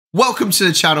Welcome to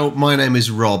the channel, my name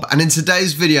is Rob, and in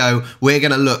today's video we're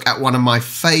going to look at one of my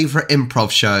favourite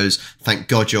improv shows, Thank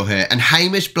God You're Here, and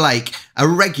Hamish Blake, a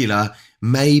regular,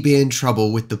 may be in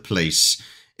trouble with the police.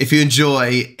 If you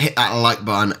enjoy, hit that like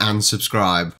button and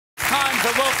subscribe. Time to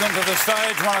welcome to the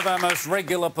stage one of our most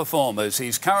regular performers.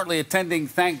 He's currently attending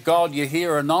Thank God You're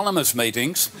Here anonymous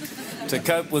meetings to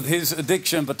cope with his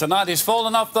addiction, but tonight he's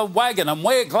fallen off the wagon and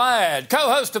we're glad.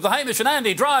 Co-host of the Hamish and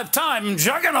Andy Drive Time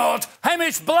Juggernaut,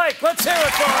 Hamish Blake. Let's hear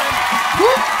it for him.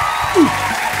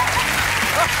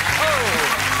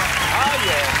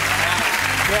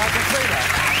 Yeah, I can see that.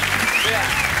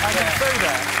 Yeah, I can see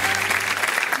that.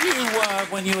 You,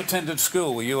 when you attended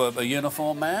school, were you a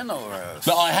uniform man or a...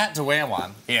 No, I had to wear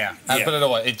one. Yeah.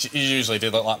 But it usually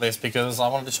did look like this because I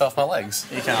wanted to show off my legs.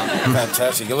 You can't.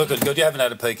 Fantastic. You're looking good. You haven't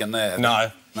had a peek in there. No.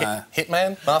 No.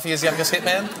 Hitman? Mafia's youngest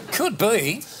hitman? Could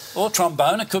be. Or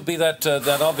trombone. It could be that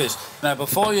obvious. Now,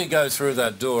 before you go through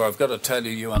that door, I've got to tell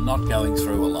you are not going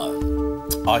through alone.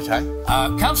 Okay.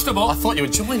 Constable. I thought you were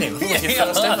joining. I thought it was your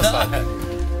first episode.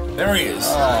 There he is.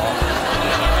 Oh.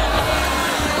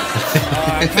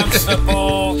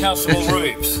 Constable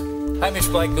Reeves. Hamish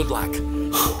Blake, good luck.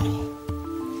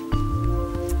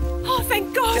 Oh,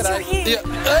 thank God you're here. Yeah.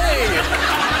 Hey!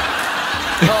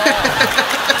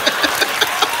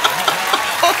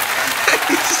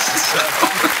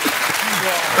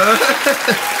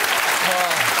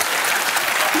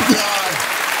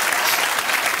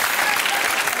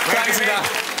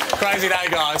 Crazy day,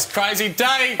 guys. Crazy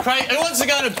day. Who wants to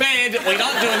go to bed? We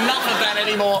don't do enough of that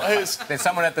anymore. There's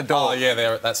someone at the door. Oh,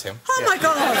 yeah, that's him. Oh, my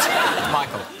God.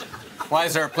 Michael, why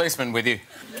is there a policeman with you?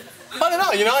 I don't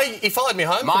know, he followed me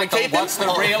home. Michael, Can we keep what's him?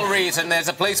 the real reason there's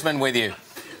a policeman with you?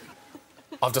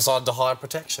 I've decided to hire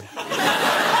protection.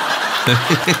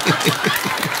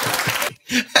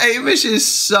 Hamish is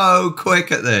so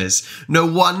quick at this. No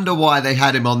wonder why they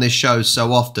had him on this show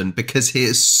so often, because he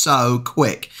is so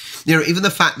quick. You know, even the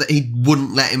fact that he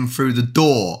wouldn't let him through the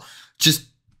door, just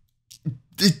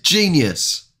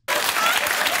genius. I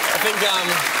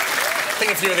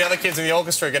think a few of the other kids in the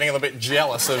orchestra are getting a little bit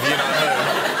jealous of you-know-who.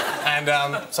 And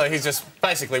so he's just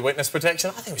basically witness protection.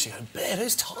 I think we should go to bed.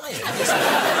 Who's tired?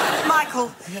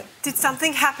 Michael, did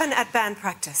something happen at band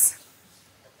practice?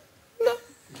 No.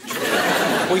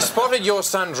 We spotted your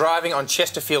son driving on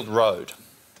Chesterfield Road.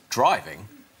 Driving?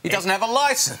 He doesn't have a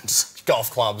licence. Golf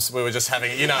clubs. We were just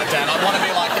having, Dad,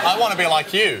 I want to be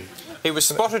like you. He was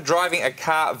spotted driving a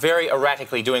car very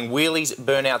erratically, doing wheelies,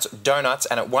 burnouts, donuts,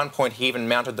 and at one point he even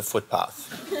mounted the footpath.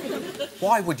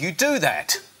 Why would you do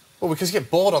that? Well, because you get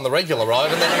bored on the regular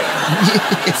road and then you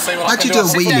go, see what I How'd can you do a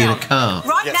Sit wheelie in down. a car?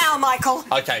 Right now, Michael.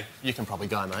 OK, you can probably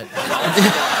go, mate.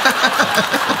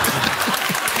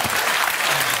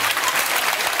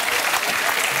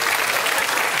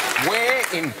 Where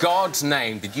in God's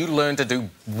name did you learn to do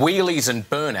wheelies and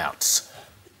burnouts?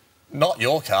 Not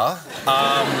your car.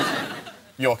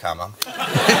 Your car, Mum.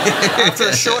 After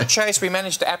a short chase, we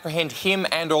managed to apprehend him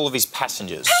and all of his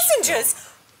passengers. Passengers?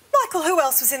 Michael, who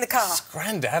else was in the car?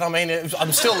 Grandad, I mean,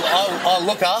 I'll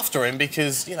look after him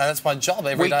because, that's my job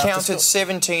every day. We counted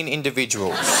 17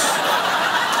 individuals.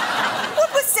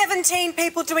 What were 17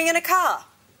 people doing in a car?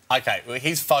 OK, well,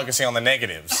 he's focusing on the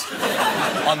negatives.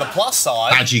 On the plus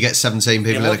side... How'd you get 17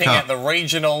 people in a You're looking car? at the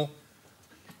regional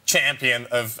champion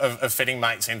of fitting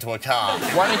mates into a car.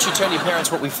 Why don't you tell your parents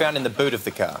what we found in the boot of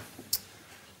the car?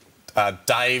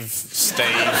 Dave, Steve,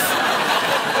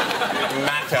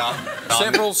 Macca...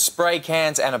 Several spray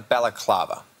cans and a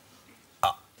balaclava.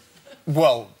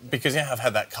 Well, because, I've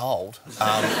had that cold.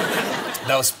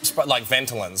 They were like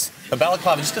Ventolins. The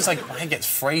balaclava, just because, my head gets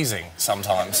freezing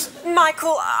sometimes.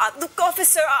 Michael, look,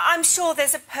 officer, I'm sure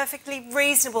there's a perfectly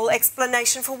reasonable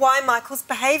explanation for why Michael's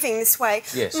behaving this way.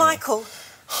 Yes. Michael.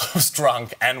 I was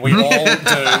drunk, and we all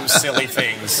do silly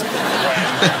things.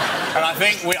 And I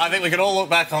think we could all look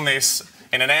back on this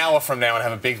in an hour from now and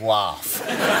have a big laugh.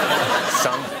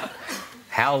 Son,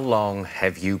 how long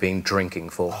have you been drinking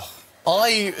for?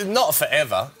 Not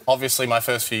forever. Obviously, my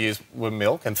first few years were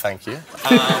milk, and thank you.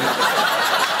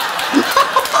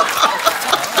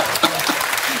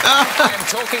 I'm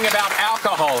talking about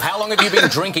alcohol. How long have you been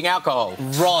drinking alcohol?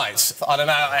 Right. I don't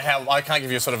know how... I can't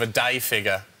give you sort of a day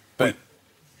figure, but...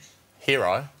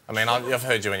 Hero. I mean, I've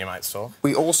heard you and your mates talk.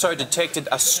 We also detected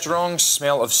a strong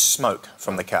smell of smoke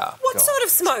from the car. What sort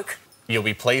of smoke? You'll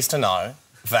be pleased to know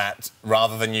that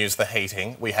rather than use the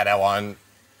heating, we had our own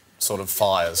sort of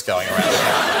fires going around the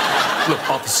car. Look,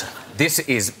 officer, this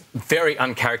is very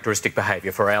uncharacteristic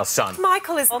behaviour for our son.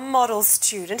 Michael is a model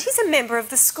student. He's a member of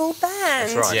the school band.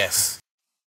 That's right. Yes.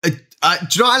 Do you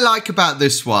know what I like about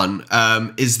this one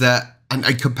is that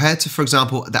and compared to, for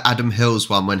example, the Adam Hills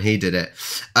one when he did it,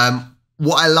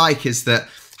 what I like is that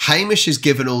Hamish is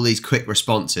given all these quick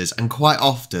responses, and quite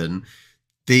often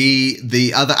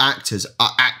the other actors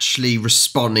are actually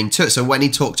responding to it. So when he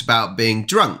talked about being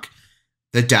drunk,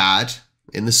 the dad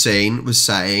in the scene was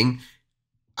saying,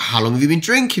 how long have you been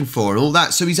drinking for, and all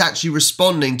that. So he's actually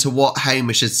responding to what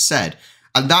Hamish has said.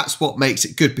 And that's what makes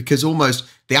it good, because almost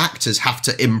the actors have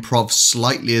to improv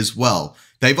slightly as well.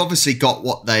 They've obviously got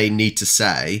what they need to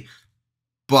say,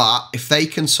 but if they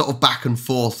can sort of back and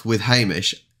forth with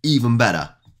Hamish, even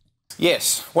better.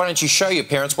 Yes. Why don't you show your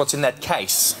parents what's in that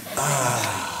case?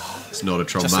 It's not a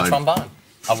trombone. Just a trombone,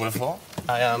 I would have thought.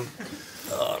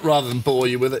 Rather than bore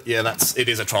you with it, yeah, it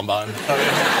is a trombone. Oh,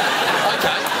 yeah.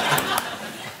 Okay.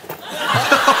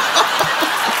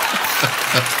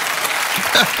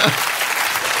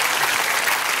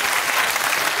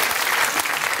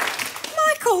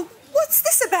 Michael, what's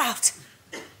this about?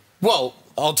 Well,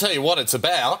 I'll tell you what it's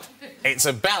about. It's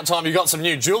about time you got some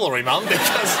new jewellery, Mum, because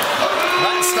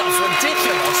that stuff's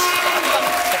ridiculous.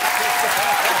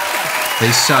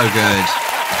 He's so good.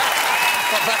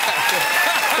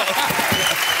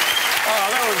 Oh,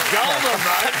 that was golden,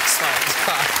 mate.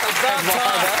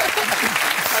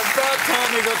 About time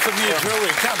we got some new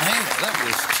jewellery. Come here. That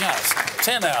was just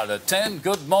 10 out of 10.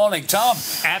 Good morning, Tom.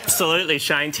 Absolutely,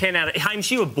 Shane. 10 out of...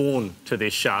 Hamish, you were born to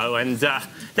this show, and that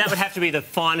would have to be the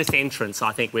finest entrance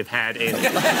I think we've had in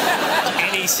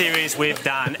any series we've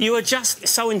done. You are just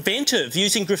so inventive,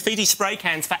 using graffiti spray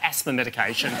cans for asthma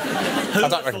medication. I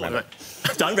don't recommend it.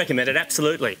 Don't recommend it,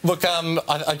 absolutely. Look,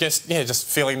 I guess, yeah, just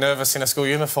feeling nervous in a school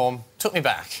uniform took me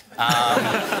back.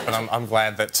 But I'm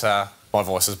glad that my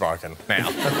voice is broken now.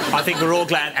 I think we're all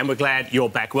glad, and we're glad you're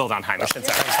back. Well done, Hamish.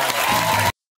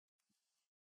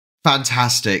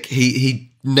 Fantastic. He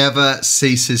never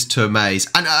ceases to amaze.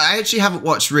 And I actually haven't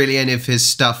watched really any of his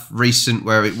stuff recent,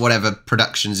 whatever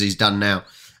productions he's done now.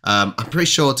 I'm pretty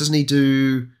sure, doesn't he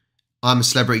do I'm a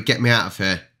Celebrity, Get Me Out of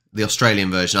Here? The Australian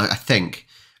version, I think.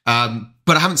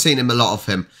 But I haven't seen a lot of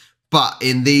him. But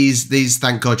in these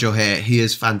Thank God You're Here, he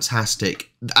is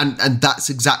fantastic. And that's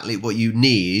exactly what you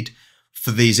need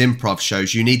for these improv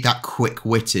shows. You need that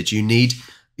quick-witted. You need,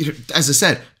 as I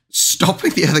said,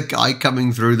 stopping the other guy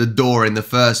coming through the door in the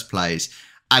first place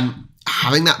and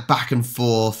having that back and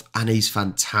forth, and he's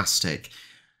fantastic.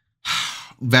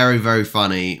 Very, very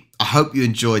funny. I hope you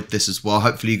enjoyed this as well.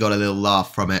 Hopefully you got a little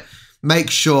laugh from it. Make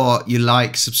sure you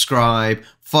like, subscribe,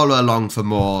 follow along for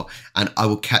more, and I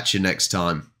will catch you next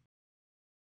time.